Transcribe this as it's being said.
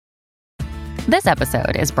This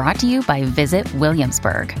episode is brought to you by Visit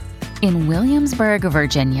Williamsburg. In Williamsburg,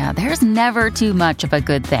 Virginia, there's never too much of a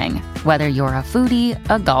good thing. Whether you're a foodie,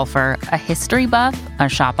 a golfer, a history buff, a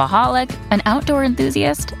shopaholic, an outdoor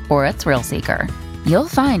enthusiast, or a thrill seeker, you'll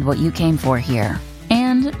find what you came for here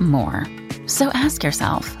and more. So ask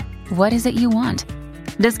yourself, what is it you want?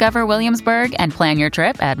 Discover Williamsburg and plan your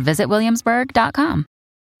trip at visitwilliamsburg.com.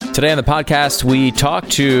 Today on the podcast, we talk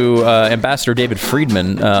to Ambassador David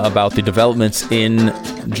Friedman about the developments in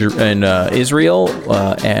Israel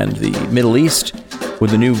and the Middle East with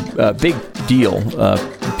the new big deal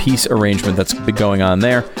peace arrangement that's been going on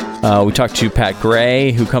there. We talk to Pat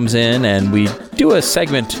Gray, who comes in, and we do a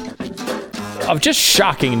segment of just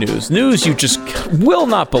shocking news you just will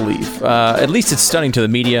not believe. At least it's stunning to the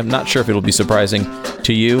media. I'm not sure if it'll be surprising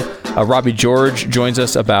to you. Robbie George joins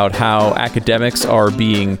us about how academics are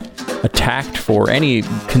being attacked for any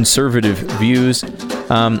conservative views.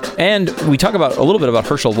 And we talk about a little bit about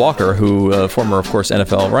Herschel Walker, who former, of course,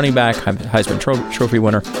 NFL running back, Heisman Trophy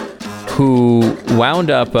winner, who wound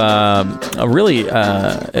up an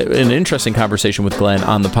interesting conversation with Glenn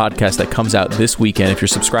on the podcast that comes out this weekend. If you're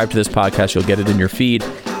subscribed to this podcast, you'll get it in your feed.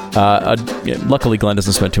 Luckily, Glenn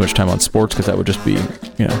doesn't spend too much time on sports because that would just be,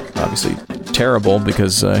 obviously terrible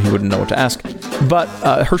because he wouldn't know what to ask. But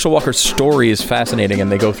Herschel Walker's story is fascinating,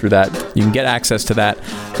 and they go through that. You can get access to that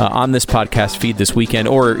on this podcast feed this weekend,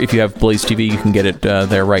 or if you have Blaze TV, you can get it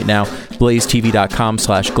there right now.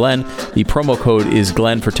 blazetv.com/Glenn. The promo code is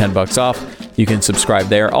Glenn for $10 off. You can subscribe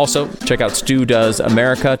there. Also, check out Stu Does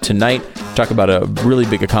America tonight. Talk about a really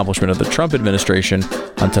big accomplishment of the Trump administration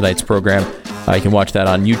on tonight's program. You can watch that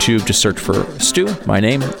on YouTube. Just search for Stu, my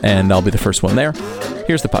name, and I'll be the first one there.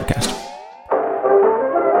 Here's the podcast.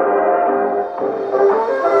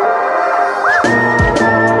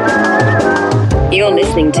 You're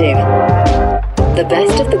listening to the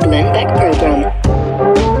best of the Glenn Beck program.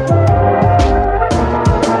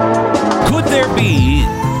 Could there be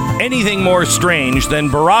anything more strange than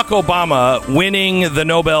Barack Obama winning the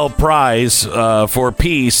Nobel Prize for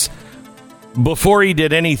peace before he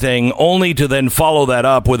did anything, only to then follow that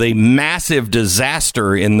up with a massive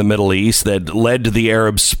disaster in the Middle East that led to the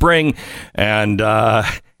Arab Spring and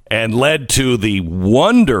led to the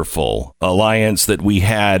wonderful alliance that we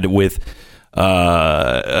had with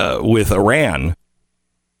Iran.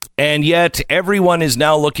 And yet everyone is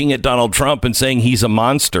now looking at Donald Trump and saying he's a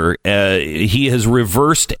monster. He has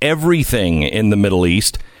reversed everything in the Middle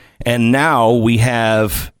East. And now we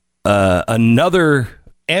have another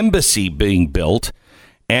embassy being built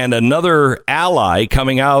and another ally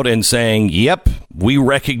coming out and saying, yep, we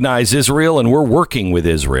recognize Israel and we're working with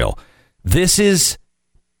Israel. This is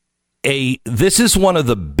one of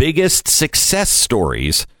the biggest success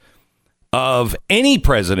stories of any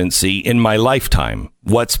presidency in my lifetime.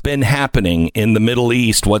 What's been happening in the Middle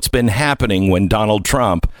East, what's been happening when Donald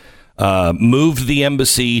Trump moved the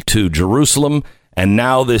embassy to Jerusalem, and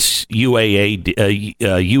now this UAE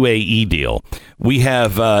deal. We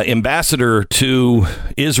have ambassador to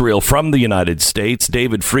Israel from the United States,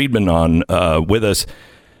 David Friedman, on with us.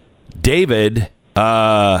 David,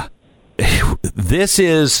 this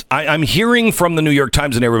is, I'm hearing from the New York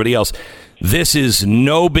Times and everybody else, this is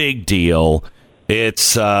no big deal.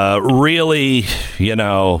 It's really,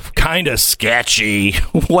 kind of sketchy,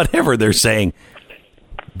 whatever they're saying.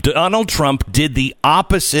 Donald Trump did the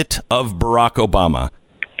opposite of Barack Obama,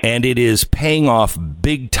 and it is paying off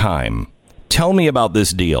big time. Tell me about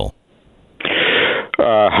this deal.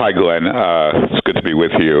 Hi, Glenn. It's good to be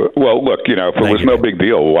with you. Well, look, if it was no big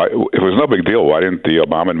deal, why didn't the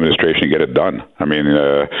Obama administration get it done? I mean,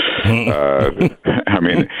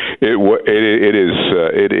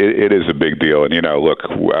 it is a big deal, and look.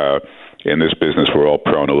 In this business, we're all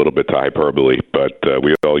prone a little bit to hyperbole, but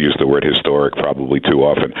we all use the word historic probably too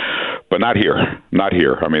often. But not here. Not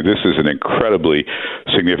here. I mean, this is an incredibly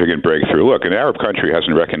significant breakthrough. Look, an Arab country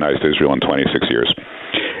hasn't recognized Israel in 26 years.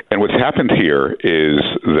 And what's happened here is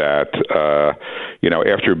that,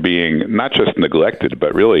 after being not just neglected,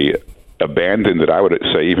 but really abandoned, and I would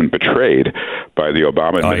say even betrayed by the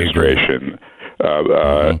Obama administration,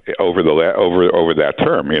 over that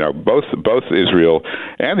term, both Israel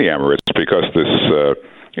and the Emirates, because this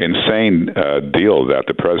insane deal that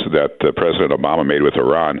President Obama made with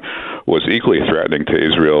Iran was equally threatening to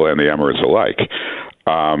Israel and the Emirates alike.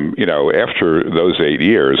 After those 8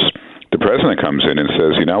 years, the president comes in and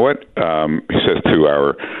says, you know what? He says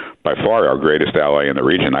to by far our greatest ally in the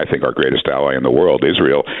region, I think our greatest ally in the world,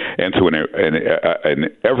 Israel, and to an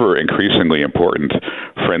ever increasingly important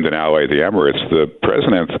friend and ally, the Emirates, the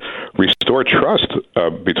president restored trust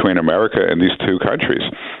between America and these two countries.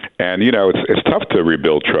 And, it's tough to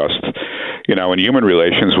rebuild trust in human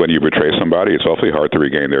relations, when you betray somebody, it's awfully hard to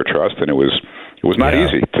regain their trust, and it was not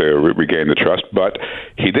easy to regain the trust, but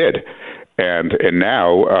he did. And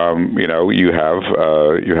now, you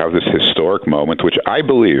have this historic moment, which I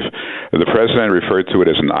believe the president referred to it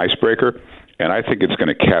as an icebreaker, and I think it's going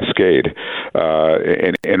to cascade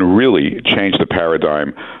and really change the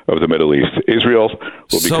paradigm of the Middle East. Israel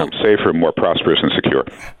will become safer, more prosperous, and secure.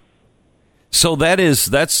 So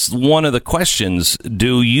that's one of the questions.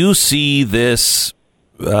 Do you see this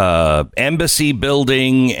embassy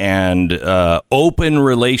building and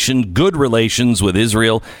good relations with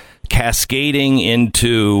Israel cascading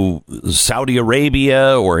into Saudi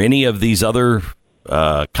Arabia or any of these other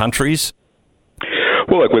countries?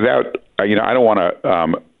 Well, look, without, I don't want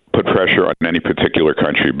to put pressure on any particular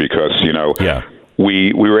country because,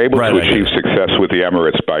 we were able to achieve success with the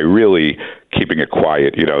Emirates by really keeping it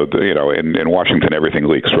quiet. In Washington, everything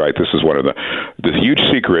leaks, right? This is one of this huge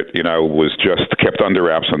secret, was just kept under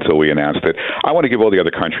wraps until we announced it. I want to give all the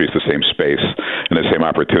other countries the same space and the same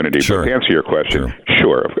opportunity. Sure. But to answer your question,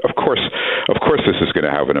 sure. Of course, this is going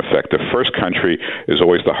to have an effect. The first country is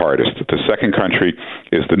always the hardest. The second country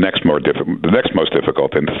is the next most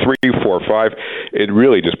difficult. And 3, 4, 5, it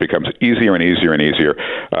really just becomes easier and easier and easier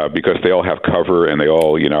because they all have cover and they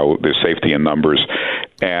all, there's safety in numbers.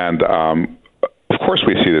 And of course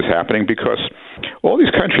we see this happening because all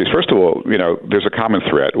these countries, first of all, there's a common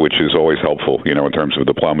threat, which is always helpful, in terms of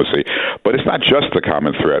diplomacy. But it's not just the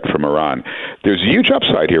common threat from Iran. There's a huge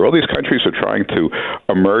upside here. All these countries are trying to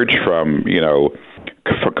emerge from,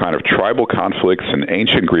 kind of tribal conflicts and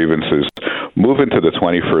ancient grievances, move into the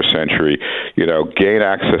 21st century, gain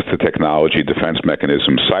access to technology, defense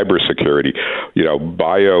mechanisms, cybersecurity,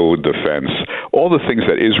 bio defense, all the things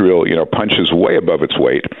that Israel, punches way above its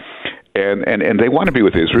weight. And they want to be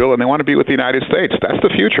with Israel, and they want to be with the United States. That's the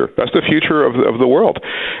future. That's the future of the world.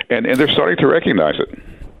 And they're starting to recognize it.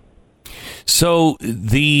 So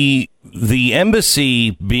the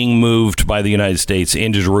embassy being moved by the United States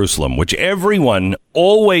into Jerusalem, which everyone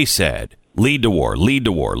always said, lead to war, lead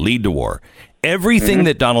to war, lead to war. Everything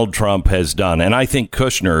that Donald Trump has done, and I think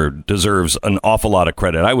Kushner deserves an awful lot of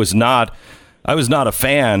credit. I was not a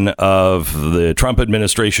fan of the Trump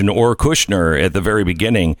administration or Kushner at the very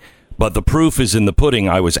beginning. But the proof is in the pudding.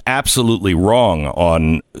 I was absolutely wrong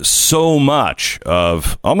on so much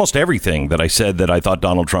of almost everything that I said that I thought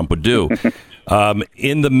Donald Trump would do.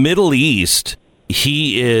 In the Middle East,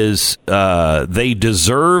 he is, they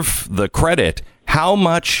deserve the credit. How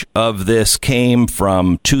much of this came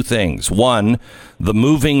from two things? One, the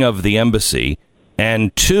moving of the embassy,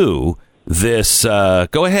 and two, this,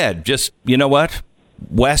 go ahead, just, you know what?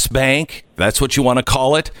 West Bank, that's what you want to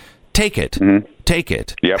call it. Take it. Take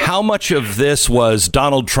it. Yep. How much of this was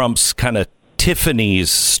Donald Trump's kind of Tiffany's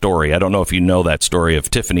story? I don't know if you know that story of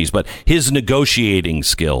Tiffany's, but his negotiating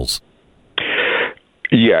skills.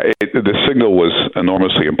 Yeah, the signal was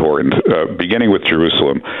enormously important. Beginning with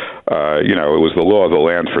Jerusalem, it was the law of the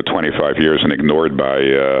land for 25 years and ignored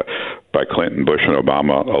by Clinton, Bush, and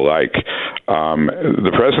Obama alike.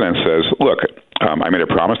 The president says, look, I made a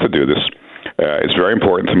promise to do this. It's very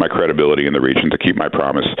important to my credibility in the region to keep my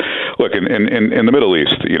promise. Look, in the Middle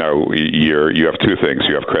East, you have two things: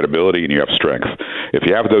 you have credibility and you have strength. If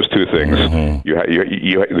you have those two things,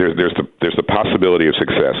 there's the possibility of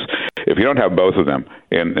success. If you don't have both of them,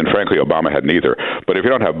 and frankly, Obama had neither, but if you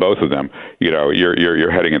don't have both of them,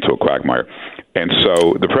 you're heading into a quagmire. And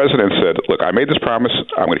so the president said, look, I made this promise.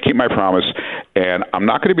 I'm going to keep my promise, and I'm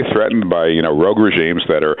not going to be threatened by, rogue regimes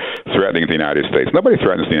that are threatening the United States. Nobody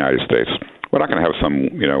threatens the United States. We're not going to have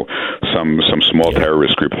some small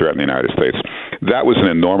terrorist group threaten the United States. That was an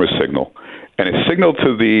enormous signal. And it signaled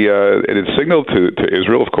to to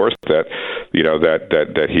Israel, of course, that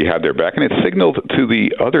that he had their back, and it signaled to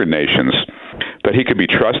the other nations that he could be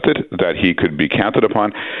trusted, that he could be counted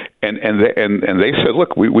upon, and they said,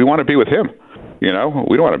 look, we want to be with him. We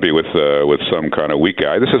don't want to be with some kind of weak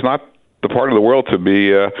guy. This is not the part of the world to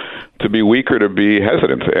be weak or to be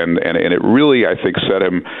hesitant, and it really, I think, set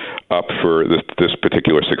him up for this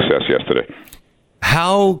particular success yesterday.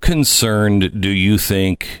 How concerned do you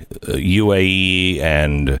think UAE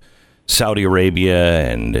and Saudi Arabia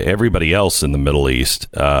and everybody else in the Middle East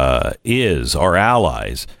is, our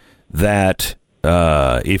allies, that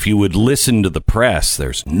if you would listen to the press,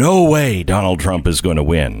 there's no way Donald Trump is going to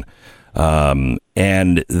win?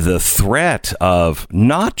 And the threat of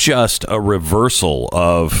not just a reversal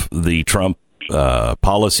of the Trump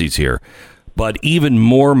policies here, but even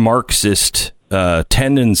more Marxist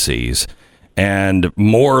tendencies and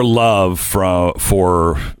more love for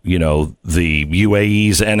the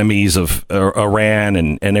UAE's enemies of Iran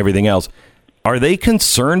and everything else. Are they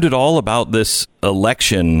concerned at all about this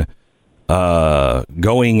election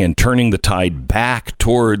going and turning the tide back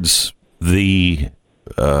towards the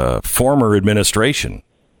former administration?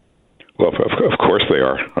 Well, of course they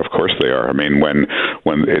are. Of course they are. I mean, when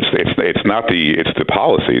it's not the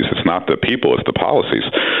policies, it's not the people, it's the policies.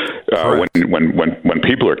 When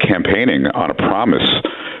people are campaigning on a promise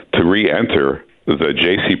to re-enter the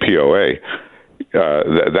JCPOA,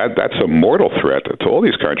 that's a mortal threat to all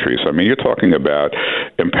these countries. I mean, you're talking about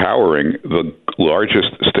empowering the largest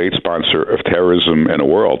state sponsor of terrorism in the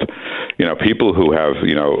world. You know, people who have,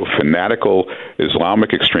 you know, fanatical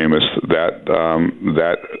Islamic extremists that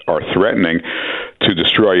are threatening to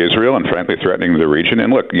destroy Israel and frankly threatening the region.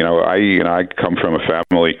 And look, I come from a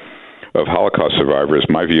family of Holocaust survivors.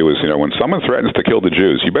 My view is, when someone threatens to kill the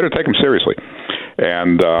Jews, you better take them seriously.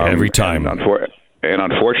 And every time. And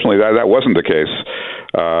unfortunately, that wasn't the case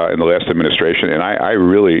in the last administration. And I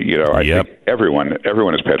really, I think everyone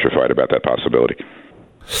is petrified about that possibility.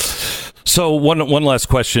 So one last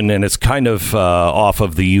question, and it's kind of off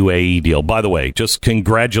of the UAE deal. By the way, just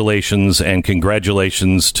congratulations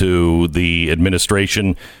to the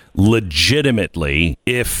administration. Legitimately,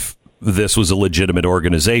 if this was a legitimate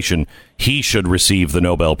organization, he should receive the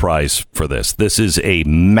Nobel Prize for this. This is a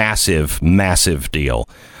massive, massive deal.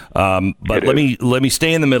 But let me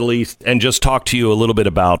stay in the Middle East and just talk to you a little bit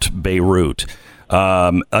about Beirut.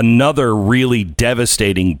 Another really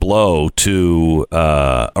devastating blow to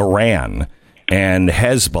Iran and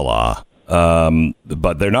Hezbollah.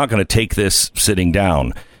 But they're not going to take this sitting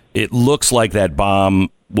down. It looks like that bomb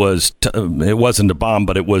was it wasn't a bomb,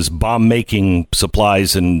 but it was bomb-making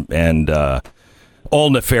supplies and all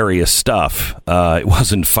nefarious stuff. It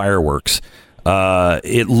wasn't fireworks.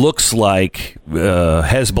 It looks like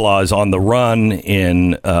Hezbollah is on the run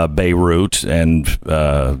in Beirut, and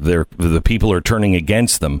the people are turning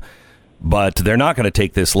against them. But they're not going to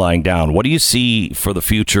take this lying down. What do you see for the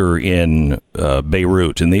future in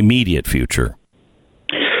Beirut, in the immediate future?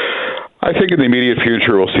 I think in the immediate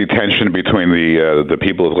future we'll see tension between the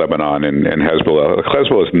people of Lebanon and Hezbollah.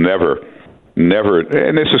 Hezbollah has never,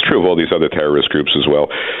 and this is true of all these other terrorist groups as well,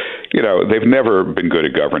 they've never been good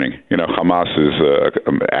at governing. Hamas is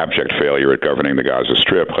an abject failure at governing the Gaza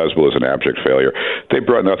Strip. Hezbollah is an abject failure. They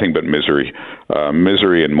brought nothing but misery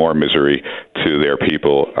and more misery to their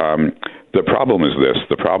people. The problem is this.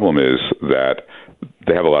 The problem is that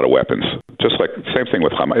they have a lot of weapons. Just like same thing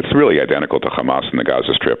with Hamas. It's really identical to Hamas in the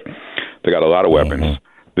Gaza Strip. They got a lot of weapons.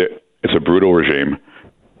 It's a brutal regime.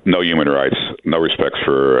 No human rights. No respect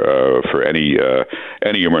for any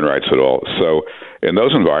human rights at all. So in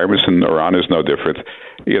those environments, and Iran is no different.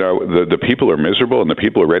 The people are miserable and the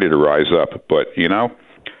people are ready to rise up. But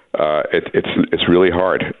it's really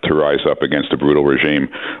hard to rise up against a brutal regime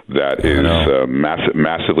that is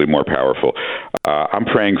massively more powerful. I'm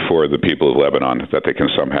praying for the people of Lebanon that they can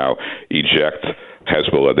somehow eject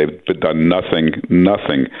Hezbollah. They've done nothing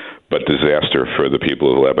but disaster for the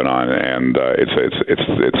people of Lebanon, and it's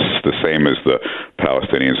the same as the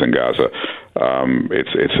Palestinians in Gaza.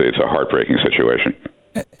 It's a heartbreaking situation.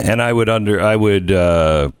 And I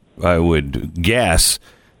would guess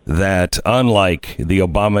that unlike the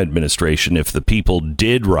Obama administration, if the people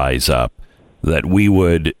did rise up, that we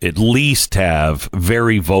would at least have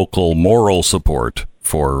very vocal moral support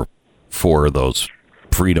for those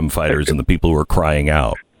freedom fighters and the people who are crying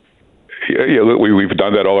out. Yeah, we've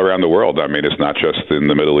done that all around the world. I mean, it's not just in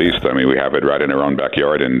the Middle East. I mean, we have it right in our own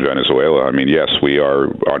backyard in Venezuela. I mean, yes, we are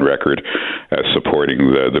on record as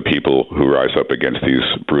supporting the people who rise up against these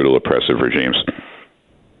brutal, oppressive regimes.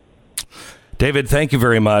 David, thank you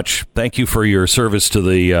very much. Thank you for your service to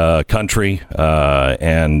the country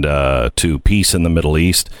and to peace in the Middle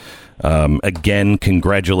East. Again,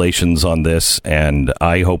 congratulations on this, and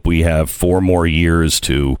I hope we have 4 more years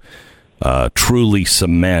to truly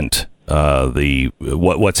cement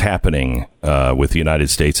what's happening with the United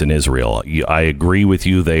States and Israel. I agree with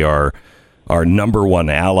you. They are our number one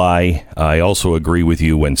ally. I also agree with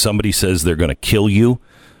you when somebody says they're going to kill you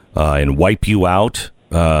and wipe you out.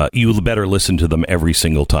 You better listen to them every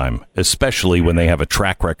single time, especially when they have a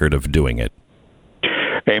track record of doing it.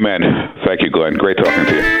 Amen. Thank you, Glenn. Great talking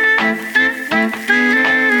to you.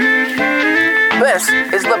 This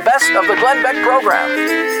is the best of the Glenn Beck program.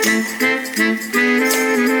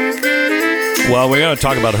 Well, we're going to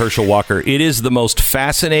talk about Herschel Walker. It is the most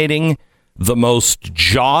fascinating, the most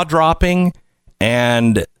jaw-dropping,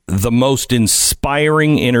 and the most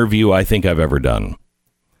inspiring interview I think I've ever done.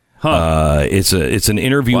 It's an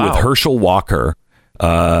interview with Herschel Walker. We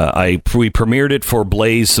premiered it for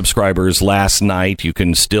Blaze subscribers last night. You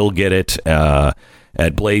can still get it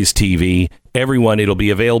at Blaze TV. everyone. It'll be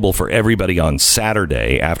available for everybody on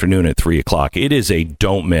Saturday afternoon at 3:00. It is a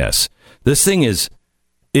don't miss. This thing is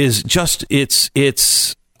just,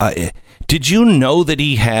 did you know that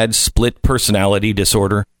he had split personality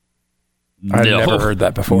disorder? I've never heard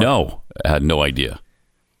that before. No, I had no idea.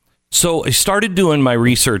 So I started doing my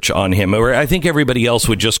research on him. I think everybody else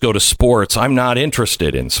would just go to sports. I'm not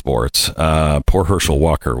interested in sports. Poor Herschel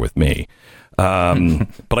Walker with me.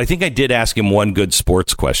 But I think I did ask him one good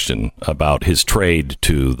sports question about his trade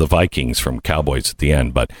to the Vikings from Cowboys at the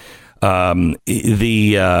end. But I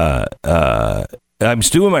was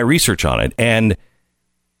doing my research on it, and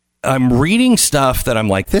I'm reading stuff that I'm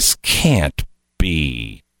like, this can't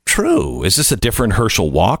be true. Is this a different Herschel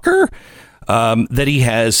Walker? That he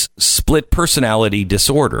has split personality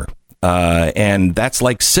disorder. And that's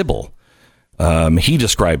like Sybil. He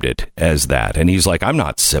described it as that. And he's like, I'm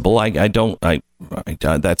not Sybil.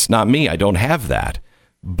 That's not me. I don't have that.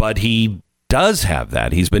 But he does have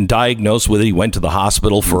that. He's been diagnosed with it. He went to the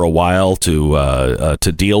hospital for a while to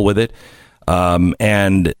deal with it. According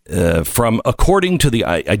to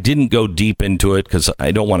I didn't go deep into it because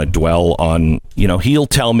I don't want to dwell on, he'll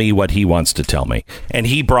tell me what he wants to tell me. And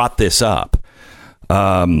he brought this up.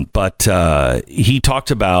 But he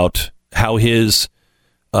talked about how his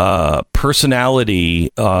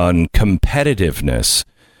personality on competitiveness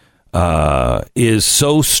is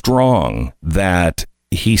so strong that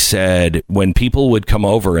he said when people would come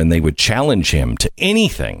over and they would challenge him to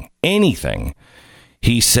anything,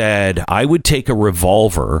 he said, I would take a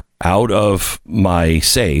revolver out of my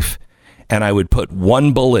safe and I would put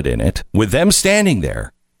one bullet in it with them standing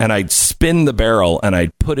there, and I'd spin the barrel and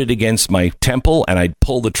I'd put it against my temple and I'd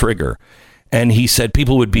pull the trigger. And he said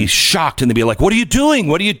people would be shocked and they'd be like, what are you doing?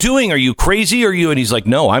 What are you doing? Are you crazy? And he's like,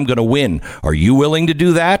 no, I'm going to win. Are you willing to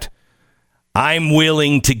do that? I'm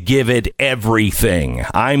willing to give it everything.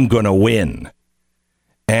 I'm going to win.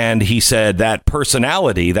 And he said that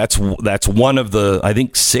personality, that's one of the, I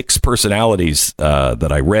think, 6 personalities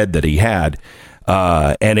that I read that he had.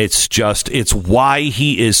 And it's why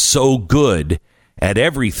he is so good at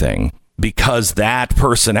everything, because that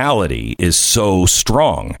personality is so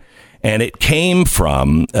strong. And it came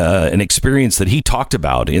from an experience that he talked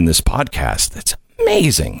about in this podcast. That's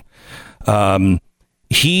amazing.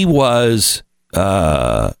 He was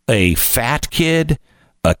a fat kid,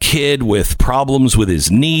 a kid with problems with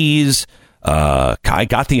his knees. I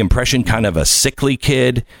got the impression kind of a sickly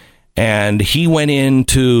kid. And he went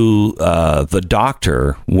into the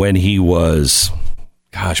doctor when he was,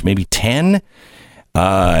 maybe 10.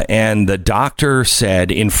 And the doctor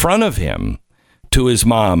said in front of him to his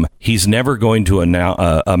mom, he's never going to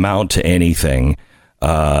amount to anything.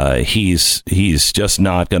 He's just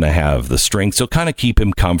not going to have the strength. So kind of keep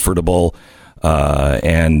him comfortable.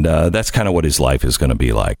 And that's kind of what his life is going to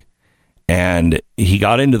be like. And he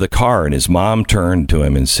got into the car and his mom turned to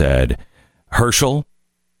him and said, Herschel,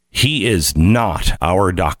 he is not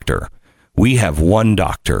our doctor. We have one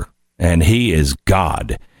doctor, and he is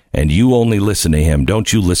God. And you only listen to him.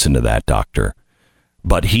 Don't you listen to that doctor.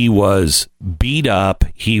 But he was beat up.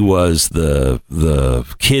 He was the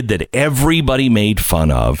kid that everybody made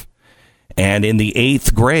fun of. And in the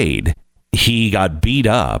 8th grade, he got beat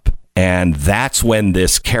up. And that's when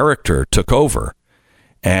this character took over.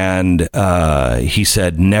 And he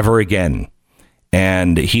said, never again.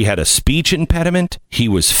 And he had a speech impediment. He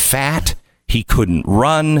was fat. He couldn't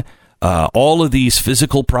run. All of these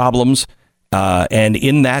physical problems. And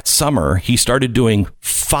in that summer, he started doing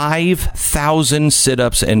 5,000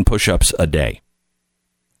 sit-ups and push-ups a day.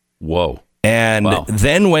 Whoa. And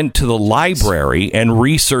then went to the library and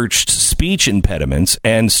researched speech impediments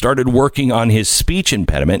and started working on his speech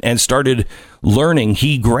impediment and started learning.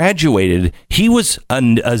 He graduated. He was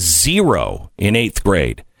a 0 in 8th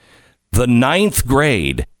grade. The 9th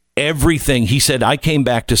grade, everything, he said, I came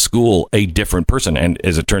back to school a different person. And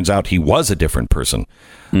as it turns out, he was a different person.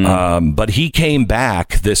 But he came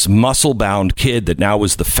back, this muscle-bound kid that now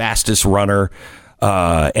was the fastest runner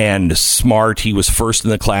and smart. He was first in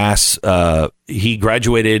the class. He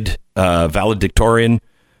graduated valedictorian.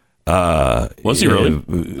 Was he really?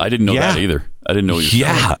 I didn't know that either. I didn't know he was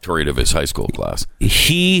valedictorian of his high school class.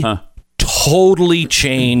 He totally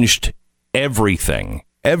changed everything.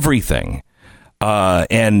 And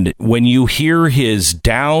when you hear his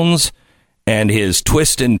downs and his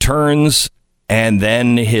twists and turns and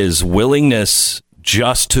then his willingness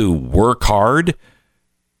just to work hard,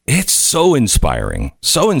 it's so inspiring.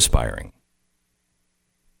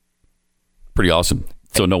 Pretty awesome.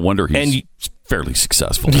 So no wonder he's fairly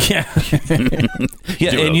successful. Yeah.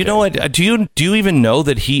 And you know what? Do you even know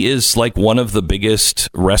that he is like one of the biggest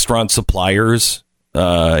restaurant suppliers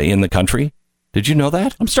in the country? Did you know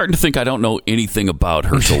that? I'm starting to think I don't know anything about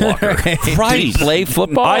Herschel Walker. Right. Did he play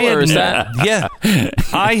football, or is that? Yeah.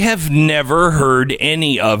 I have never heard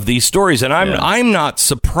any of these stories, and I'm not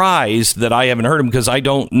surprised that I haven't heard them because I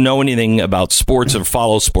don't know anything about sports or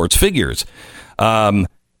follow sports figures. But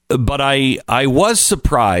I was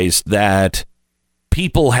surprised that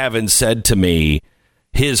people haven't said to me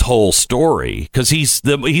his whole story, because he's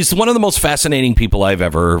one of the most fascinating people I've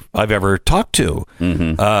ever talked to.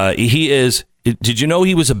 Mm-hmm. He is. Did you know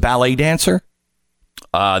he was a ballet dancer?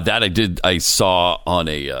 That I did. I saw on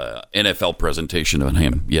a NFL presentation of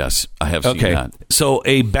him. Yes, I have seen that. So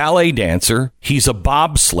a ballet dancer. He's a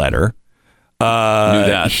bobsledder. Knew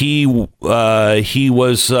that. He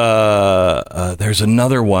was. There's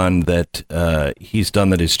another one that he's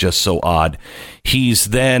done that is just so odd. He's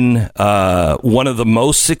then one of the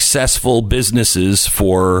most successful businesses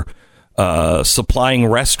for supplying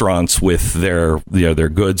restaurants with their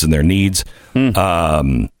goods and their needs in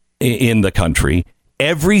the country.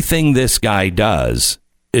 Everything this guy does,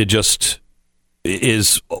 it just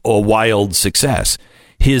is a wild success.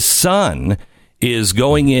 His son is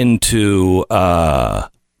going into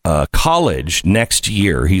college next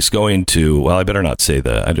year. He's going to, well, I better not say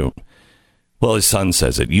well, his son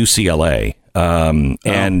says it, UCLA.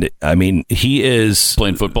 And I mean, he is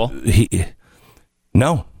playing football.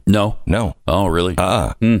 No. Oh, really?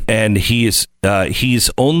 And he's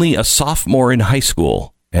only a sophomore in high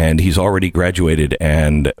school, and he's already graduated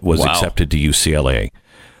and was accepted to UCLA.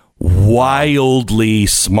 Wildly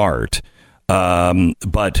smart,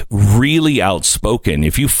 but really outspoken.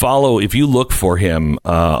 If you look for him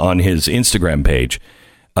on his Instagram page,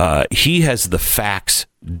 he has the facts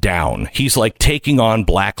down. He's like taking on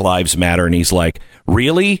Black Lives Matter, and he's like,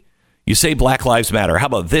 really? You say Black Lives Matter. How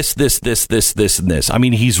about this, and this? I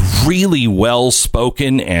mean, he's really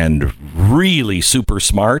well-spoken and really super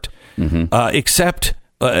smart, except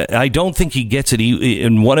I don't think he gets it.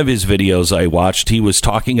 In one of his videos I watched, he was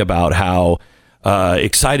talking about how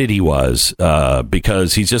excited he was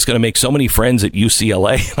because he's just going to make so many friends at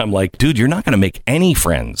UCLA. And I'm like, dude, you're not going to make any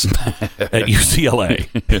friends at UCLA.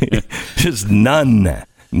 Just none.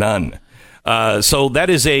 So that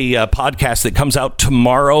is a podcast that comes out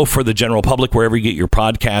tomorrow for the general public, wherever you get your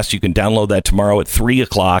podcast. You can download that tomorrow at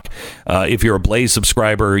 3:00. If you're a Blaze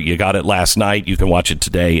subscriber, you got it last night. You can watch it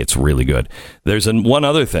today. It's really good. There's one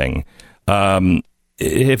other thing. Have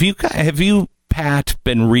you, Pat,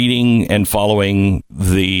 been reading and following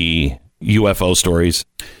the UFO stories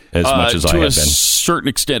as much as I have been? To a certain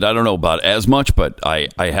extent. I don't know about as much, but I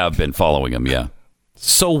have been following them, yeah.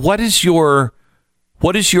 So what is your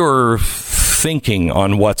thinking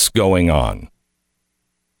on what's going on?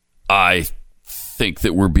 I think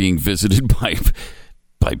that we're being visited by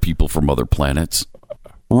people from other planets.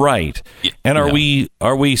 Right. And are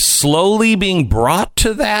we slowly being brought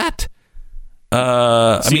to that?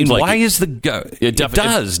 I mean, why is it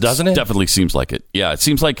does, doesn't it? Definitely seems like it. Yeah, it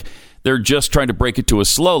seems like they're just trying to break it to us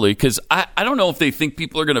slowly, because I don't know if they think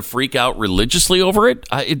people are going to freak out religiously over it.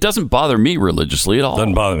 It doesn't bother me religiously at all.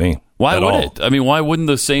 Doesn't bother me. Why would it? I mean, why wouldn't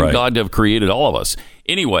the same God have created all of us?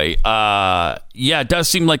 Anyway, it does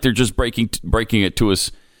seem like they're just breaking it to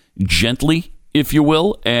us gently, if you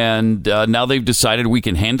will. And now they've decided we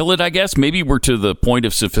can handle it, I guess. Maybe we're to the point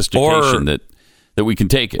of sophistication that we can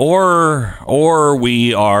take it. Or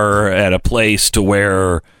we are at a place to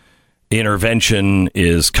where intervention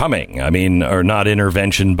is coming. I mean, or not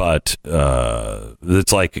intervention, but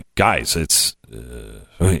it's like, guys,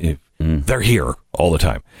 they're here all the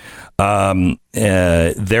time.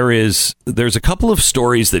 There's a couple of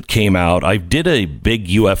stories that came out. I did a big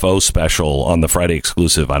UFO special on the Friday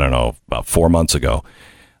exclusive, I don't know, about 4 months ago.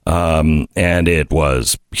 And it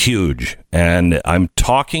was huge. And I'm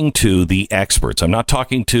talking to the experts. I'm not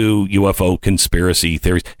talking to UFO conspiracy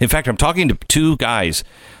theories. In fact, I'm talking to two guys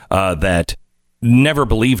that never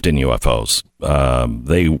believed in UFOs.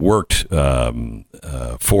 They worked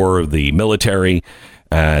for the military.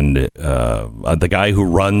 And the guy who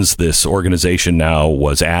runs this organization now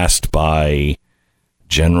was asked by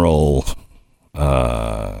General,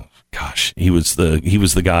 he was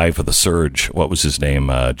the guy for the surge. What was his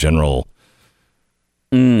name? General.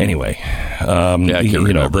 Anyway, I can't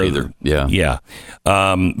remember either. Yeah.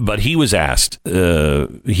 But he was asked.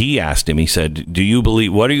 He asked him. He said, "Do you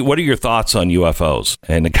believe? What are your thoughts on UFOs?"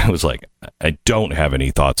 And the guy was like, "I don't have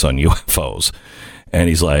any thoughts on UFOs." And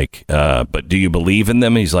he's like, but do you believe in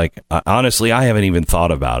them? And he's like, honestly, I haven't even thought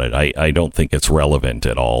about it. I don't think it's relevant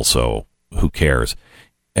at all. So who cares?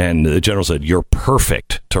 And the general said, you're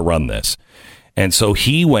perfect to run this. And so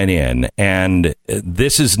he went in, and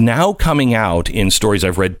this is now coming out in stories.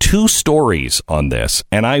 I've read 2 stories on this,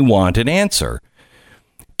 and I want an answer.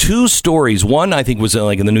 2 stories. One, I think, was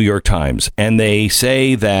like in the New York Times, and they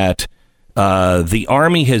say that the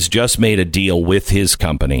Army has just made a deal with his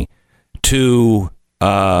company to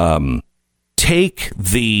take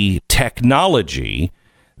the technology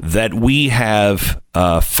that we have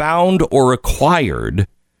found or acquired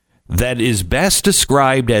that is best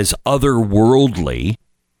described as otherworldly,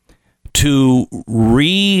 to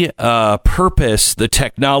repurpose the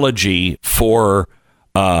technology for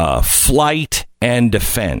flight and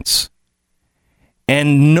defense.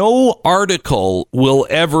 And no article will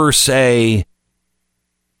ever say,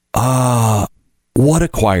 what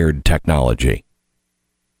acquired technology?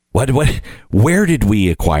 Where did we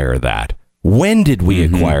acquire that? When did we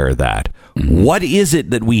acquire that? What is it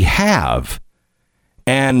that we have?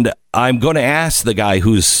 And I'm going to ask the guy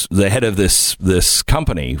who's the head of this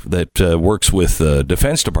company that works with the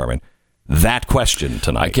Defense Department that question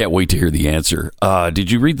tonight. I can't wait to hear the answer. Did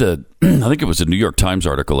you read I think it was a New York Times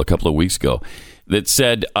article a couple of weeks ago that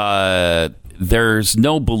said there's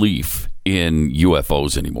no belief in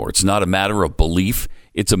UFOs anymore. It's not a matter of belief.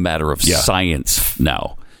 It's a matter of science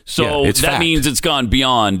now. So that fact. Means it's gone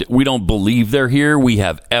beyond, we don't believe they're here. We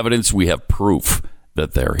have evidence. We have proof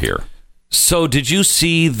that they're here. So did you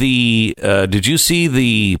see the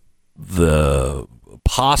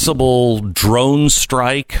possible drone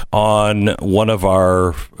strike on one of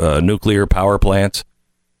our nuclear power plants?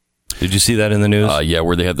 Did you see that in the news? Yeah,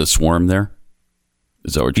 where they had the swarm there.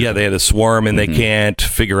 Is that what you're they had a swarm, and they can't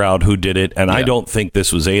figure out who did it. And I don't think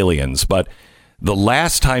this was aliens, but the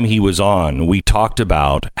last time he was on, we talked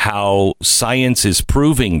about how science is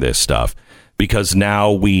proving this stuff because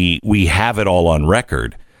now we have it all on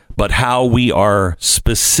record. But how we are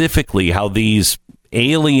specifically, how these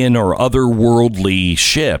alien or otherworldly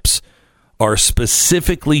ships are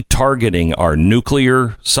specifically targeting our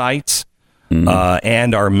nuclear sites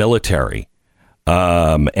and our military.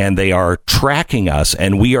 And they are tracking us,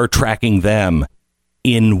 and we are tracking them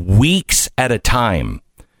in weeks at a time.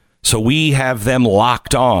 So we have them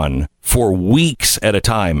locked on for weeks at a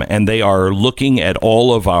time, and they are looking at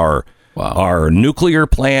all of our nuclear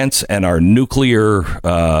plants and our nuclear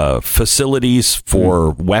facilities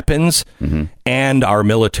for weapons and our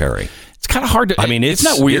military. It's kind of hard to. I mean, it's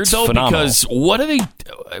not weird though, phenomenal. Because what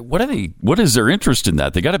is their interest in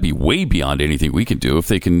that? They got to be way beyond anything we can do if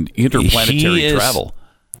they can interplanetary travel.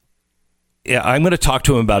 Yeah, I'm going to talk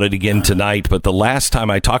to him about it again tonight. But the last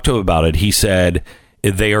time I talked to him about it, he said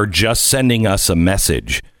they are just sending us a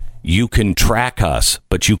message. You can track us,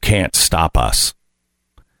 but you can't stop us.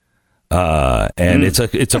 And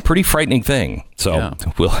it's a pretty frightening thing. So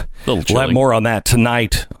we'll have more on that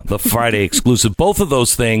tonight, the Friday exclusive. Both of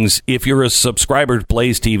those things, if you're a subscriber to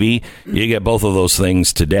Blaze TV, you get both of those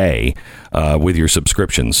things today with your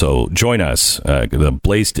subscription. So join us, the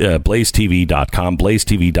blazetv.com,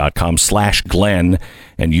 blazetv.com/Glenn,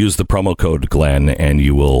 and use the promo code Glenn, and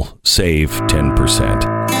you will save 10%.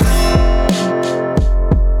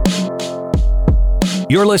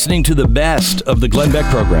 You're listening to the best of the Glenn Beck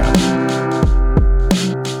program.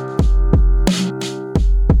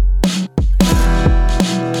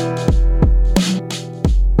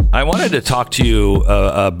 I wanted to talk to you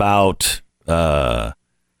about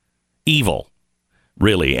evil,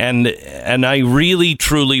 really. And I really,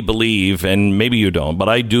 truly believe, and maybe you don't, but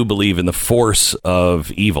I do believe in the force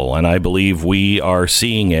of evil. And I believe we are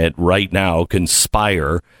seeing it right now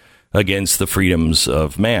conspire against the freedoms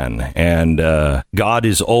of man. And God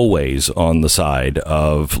is always on the side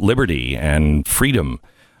of liberty and freedom,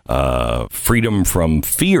 freedom from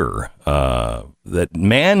fear that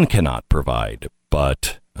man cannot provide,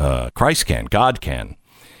 but Christ can, God can.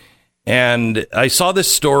 And I saw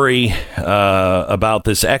this story about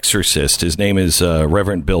this exorcist. His name is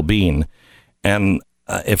Reverend Bill Bean. And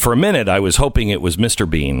for a minute, I was hoping it was Mr.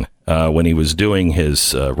 Bean when he was doing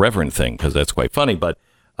his reverend thing, because that's quite funny, but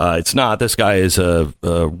it's not. This guy is a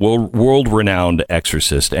world-renowned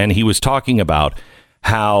exorcist, and he was talking about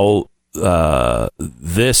how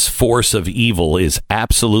this force of evil is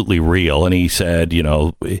absolutely real. And he said,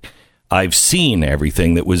 I've seen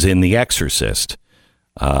everything that was in The Exorcist.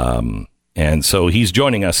 And so he's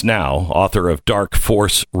joining us now, author of Dark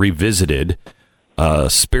Force Revisited,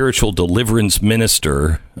 spiritual deliverance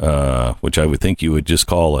minister, which I would think you would just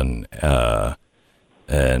call an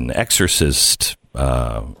exorcist.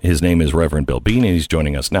 His name is Reverend Bill Bean, and he's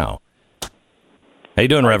joining us now. How you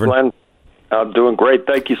doing, Reverend? Glenn, I'm doing great.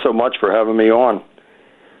 Thank you so much for having me on.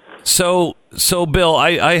 So Bill,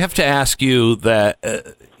 I have to ask you that,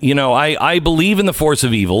 I believe in the force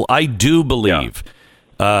of evil. I do believe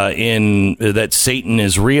in that Satan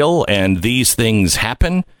is real and these things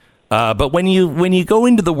happen. But when you go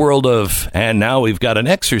into the world of, and now we've got an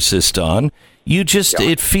exorcist on, you just,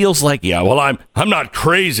 it feels like, I'm not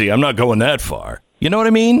crazy. I'm not going that far. You know what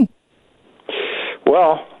I mean?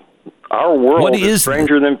 Well, our world is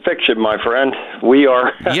stranger than fiction, my friend. We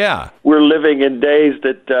are, we're living in days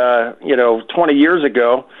that, 20 years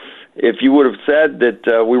ago, if you would have said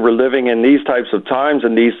that we were living in these types of times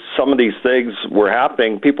and some of these things were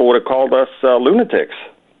happening, people would have called us lunatics.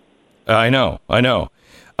 I know.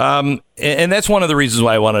 And that's one of the reasons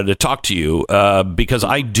why I wanted to talk to you, because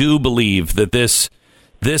I do believe that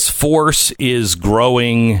this force is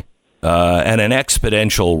growing at an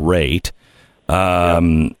exponential rate.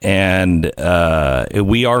 And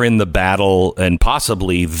we are in the battle, and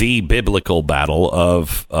possibly the biblical battle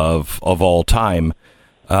of all time.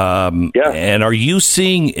 And are you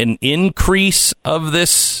seeing an increase of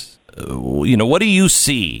this? What do you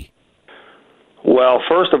see? Well,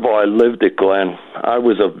 first of all, I lived it, Glenn. I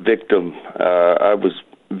was a victim. I was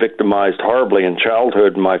victimized horribly in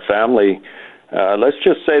childhood. My family, let's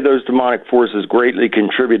just say those demonic forces greatly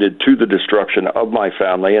contributed to the destruction of my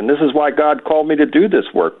family. And this is why God called me to do this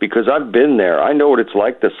work, because I've been there. I know what it's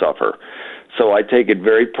like to suffer. So I take it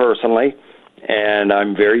very personally, and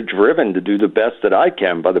I'm very driven to do the best that I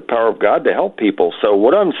can by the power of God to help people. So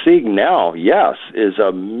what I'm seeing now, is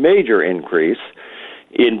a major increase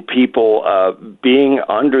in people being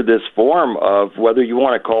under this form of, whether you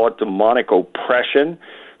want to call it demonic oppression,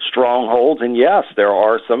 strongholds, and yes, there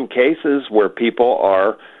are some cases where people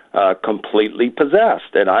are completely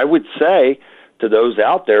possessed. And I would say to those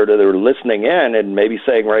out there that are listening in and maybe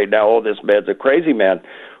saying right now, oh, this man's a crazy man.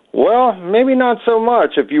 Well, maybe not so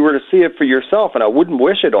much if you were to see it for yourself, and I wouldn't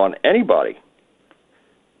wish it on anybody.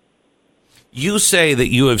 You say that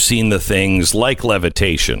you have seen the things like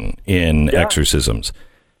levitation in exorcisms.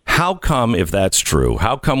 How come, if that's true,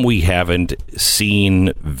 how come we haven't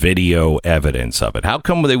seen video evidence of it? How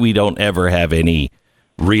come that we don't ever have any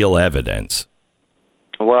real evidence?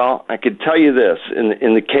 Well, I could tell you this.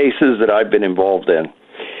 In the cases that I've been involved in,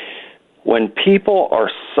 when people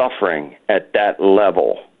are suffering at that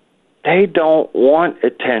level, they don't want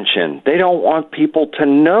attention. They don't want people to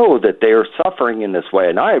know that they are suffering in this way.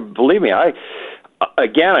 And believe me, I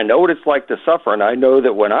know what it's like to suffer, and I know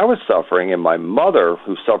that when I was suffering, and my mother,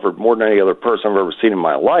 who suffered more than any other person I've ever seen in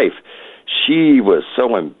my life, she was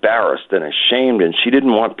so embarrassed and ashamed, and she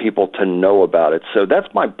didn't want people to know about it. So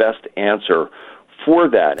that's my best answer for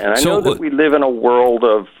that. And I know that we live in a world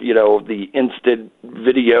of, the instant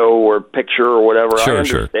video or picture or whatever. I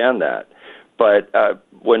understand that. But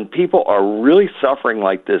when people are really suffering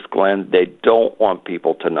like this, Glenn, they don't want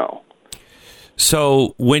people to know.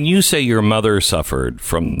 So when you say your mother suffered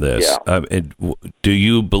from this, do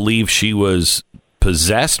you believe she was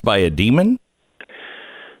possessed by a demon?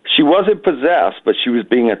 She wasn't possessed, but she was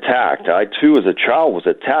being attacked. I, too, as a child, was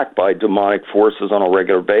attacked by demonic forces on a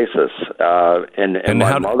regular basis. And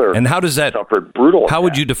my mother suffered brutal attacks. How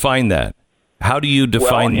would you define that? How do you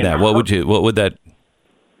define that? What would that...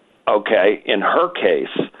 Okay, in her case,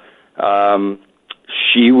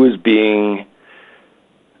 she was being,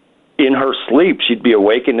 in her sleep, she'd be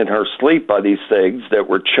awakened in her sleep by these things that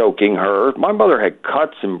were choking her. My mother had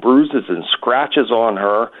cuts and bruises and scratches on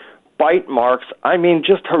her, bite marks. I mean,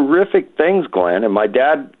 just horrific things, Glenn. And my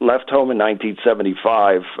dad left home in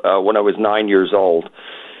 1975 when I was 9 years old.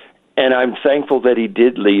 And I'm thankful that he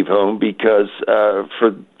did leave home because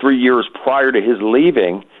for 3 years prior to his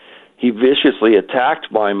leaving, he viciously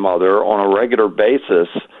attacked my mother on a regular basis,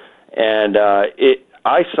 and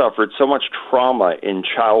I suffered so much trauma in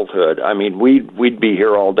childhood. I mean, we'd be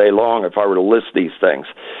here all day long if I were to list these things.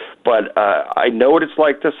 But I know what it's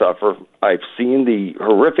like to suffer. I've seen the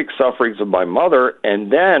horrific sufferings of my mother,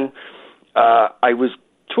 and then I was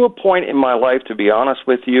to a point in my life, to be honest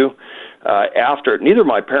with you, after, neither of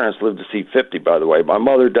my parents lived to see 50, by the way. My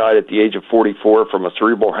mother died at the age of 44 from a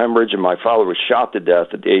cerebral hemorrhage, and my father was shot to death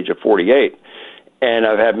at the age of 48. And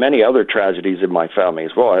I've had many other tragedies in my family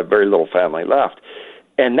as well. I have very little family left.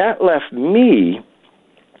 And that left me,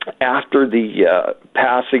 after the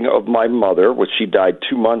passing of my mother, which she died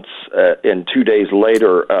 2 months and 2 days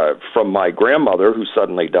later from my grandmother, who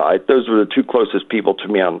suddenly died. Those were the two closest people to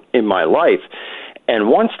me in my life. And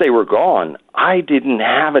once they were gone, I didn't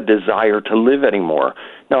have a desire to live anymore.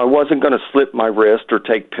 Now, I wasn't going to slit my wrist or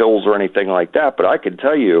take pills or anything like that, but I can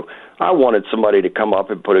tell you, I wanted somebody to come up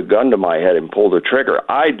and put a gun to my head and pull the trigger.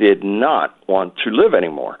 I did not want to live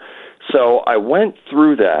anymore. So I went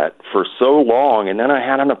through that for so long, and then I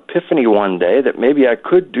had an epiphany one day that maybe I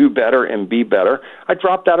could do better and be better. I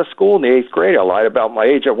dropped out of school in the 8th grade. I lied about my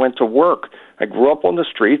age. I went to work. I grew up on the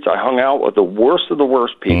streets. I hung out with the worst of the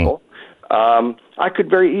worst people. I could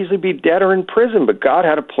very easily be dead or in prison, but God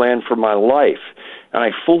had a plan for my life, and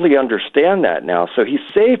I fully understand that now. So he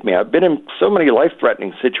saved me. I've been in so many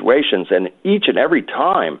life-threatening situations, and each and every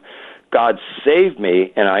time God saved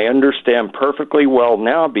me, and I understand perfectly well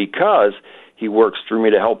now because he works through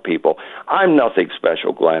me to help people. I'm nothing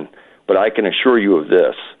special, Glenn, but I can assure you of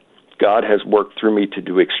this. God has worked through me to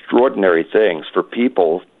do extraordinary things for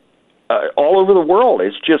people all over the world.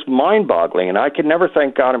 It's just mind-boggling, and I can never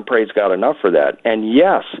thank God and praise God enough for that. And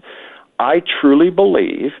yes, I truly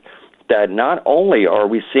believe that not only are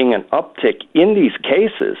we seeing an uptick in these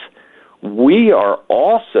cases, we are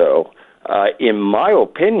also, in my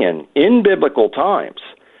opinion, in biblical times.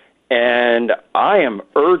 And I am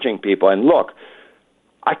urging people, and look,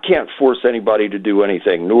 I can't force anybody to do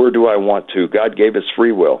anything, nor do I want to. God gave us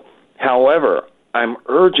free will. However, I'm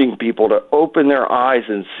urging people to open their eyes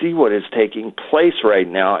and see what is taking place right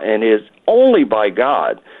now, and it is only by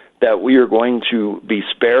God that we are going to be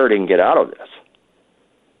spared and get out of this.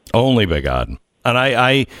 Only by God. And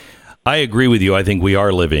I agree with you. I think we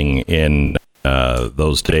are living in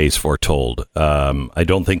those days foretold. I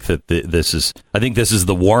don't think that this is... I think this is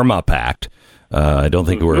the warm-up act. I don't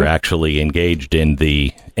think we're actually engaged in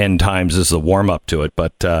the end times as the warm-up to it,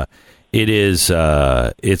 but... It is,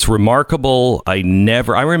 it's remarkable. I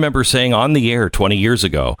remember saying on the air 20 years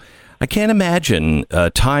ago, I can't imagine a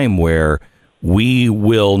time where we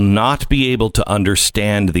will not be able to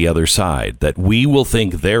understand the other side, that we will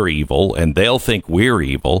think they're evil and they'll think we're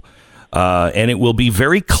evil. And it will be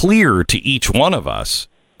very clear to each one of us.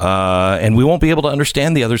 And we won't be able to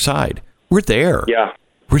understand the other side. We're there. Yeah.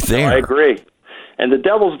 We're there. No, I agree. And the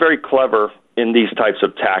devil's very clever in these types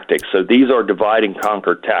of tactics. So these are divide and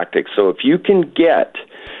conquer tactics. So if you can get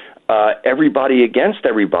everybody against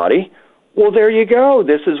everybody, well, there you go.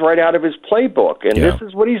 This is right out of his playbook, and this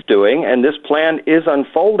is what he's doing, and this plan is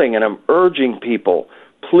unfolding, and I'm urging people,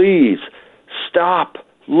 please stop,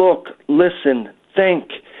 look, listen,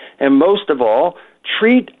 think, and most of all,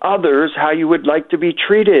 treat others how you would like to be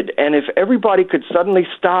treated. And if everybody could suddenly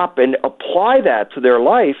stop and apply that to their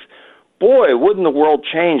life, boy, wouldn't the world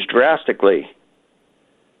change drastically?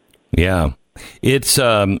 Yeah,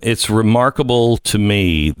 it's remarkable to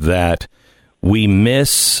me that we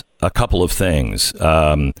miss a couple of things.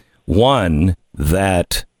 One,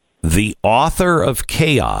 that the author of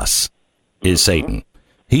chaos is Satan.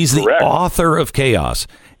 He's the author of chaos.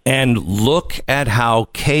 And look at how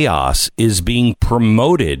chaos is being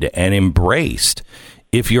promoted and embraced.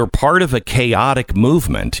 If you're part of a chaotic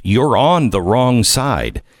movement, you're on the wrong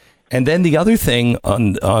side. And then the other thing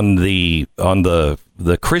on the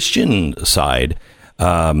Christian side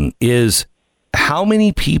is how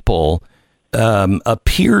many people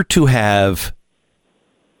appear to have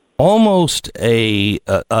almost a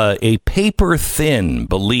paper thin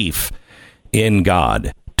belief in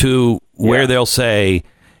God, to where they'll say,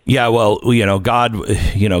 "Yeah, well,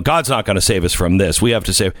 God's not going to save us from this. We have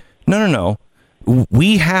to save." No.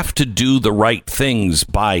 We have to do the right things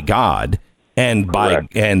by God. And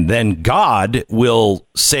then God will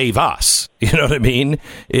save us. You know what I mean?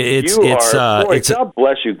 God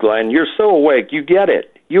bless you, Glenn. You're so awake. You get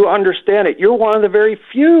it. You understand it. You're one of the very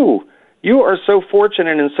few. You are so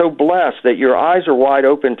fortunate and so blessed that your eyes are wide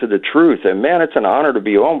open to the truth. And man, it's an honor to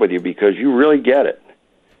be on with you because you really get it.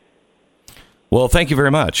 Well, thank you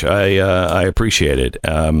very much. I appreciate it.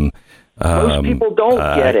 Most people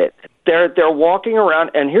don't get it. They're walking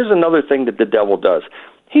around, and here's another thing that the devil does.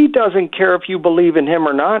 He doesn't care if you believe in him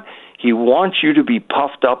or not. He wants you to be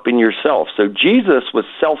puffed up in yourself. So Jesus was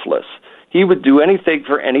selfless. He would do anything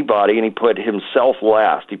for anybody, and he put himself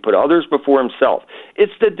last. He put others before himself.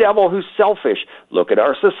 It's the devil who's selfish. Look at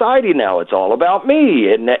our society now. It's all about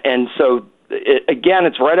me. And so, again,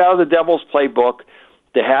 it's right out of the devil's playbook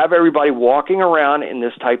to have everybody walking around in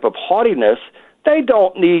this type of haughtiness. They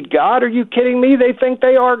don't need God. Are you kidding me? They think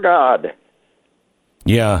they are God.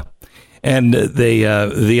 Yeah. And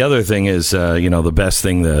the other thing is, the best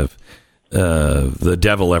thing the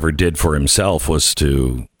devil ever did for himself was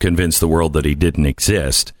to convince the world that he didn't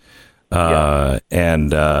exist.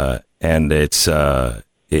 And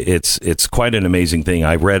it's quite an amazing thing.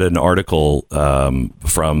 I read an article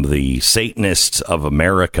from the Satanists of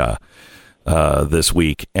America this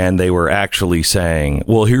week, and they were actually saying,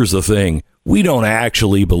 well, here's the thing. We don't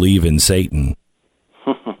actually believe in Satan.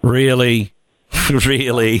 Really?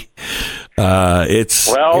 Really?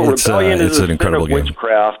 rebellion is an incredible game.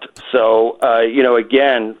 Witchcraft. So,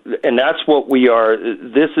 again, and that's what we are.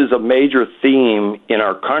 This is a major theme in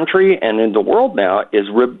our country and in the world now is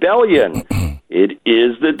rebellion. It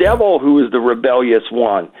is the devil who is the rebellious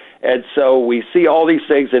one. And so we see all these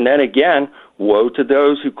things, and then again, woe to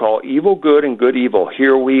those who call evil good and good evil.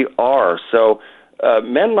 Here we are. So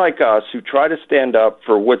men like us who try to stand up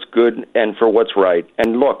for what's good and for what's right.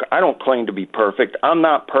 And look, I don't claim to be perfect. I'm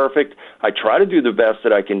not perfect. I try to do the best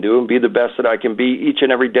that I can do and be the best that I can be each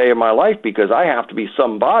and every day of my life because I have to be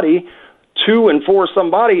somebody to and for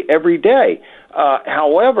somebody every day.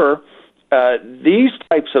 However, these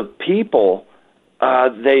types of people,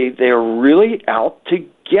 they're really out to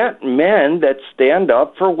get men that stand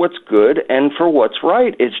up for what's good and for what's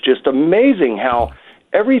right. It's just amazing how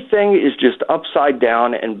everything is just upside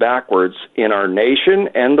down and backwards in our nation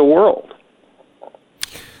and the world.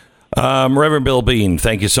 Reverend Bill Bean,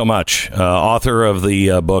 thank you so much. Author of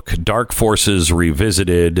the book Dark Forces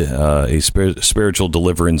Revisited, a spiritual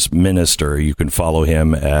deliverance minister. You can follow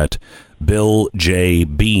him at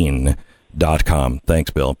BillJBean.com.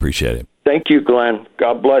 Thanks, Bill. Appreciate it. Thank you, Glenn.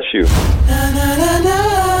 God bless you.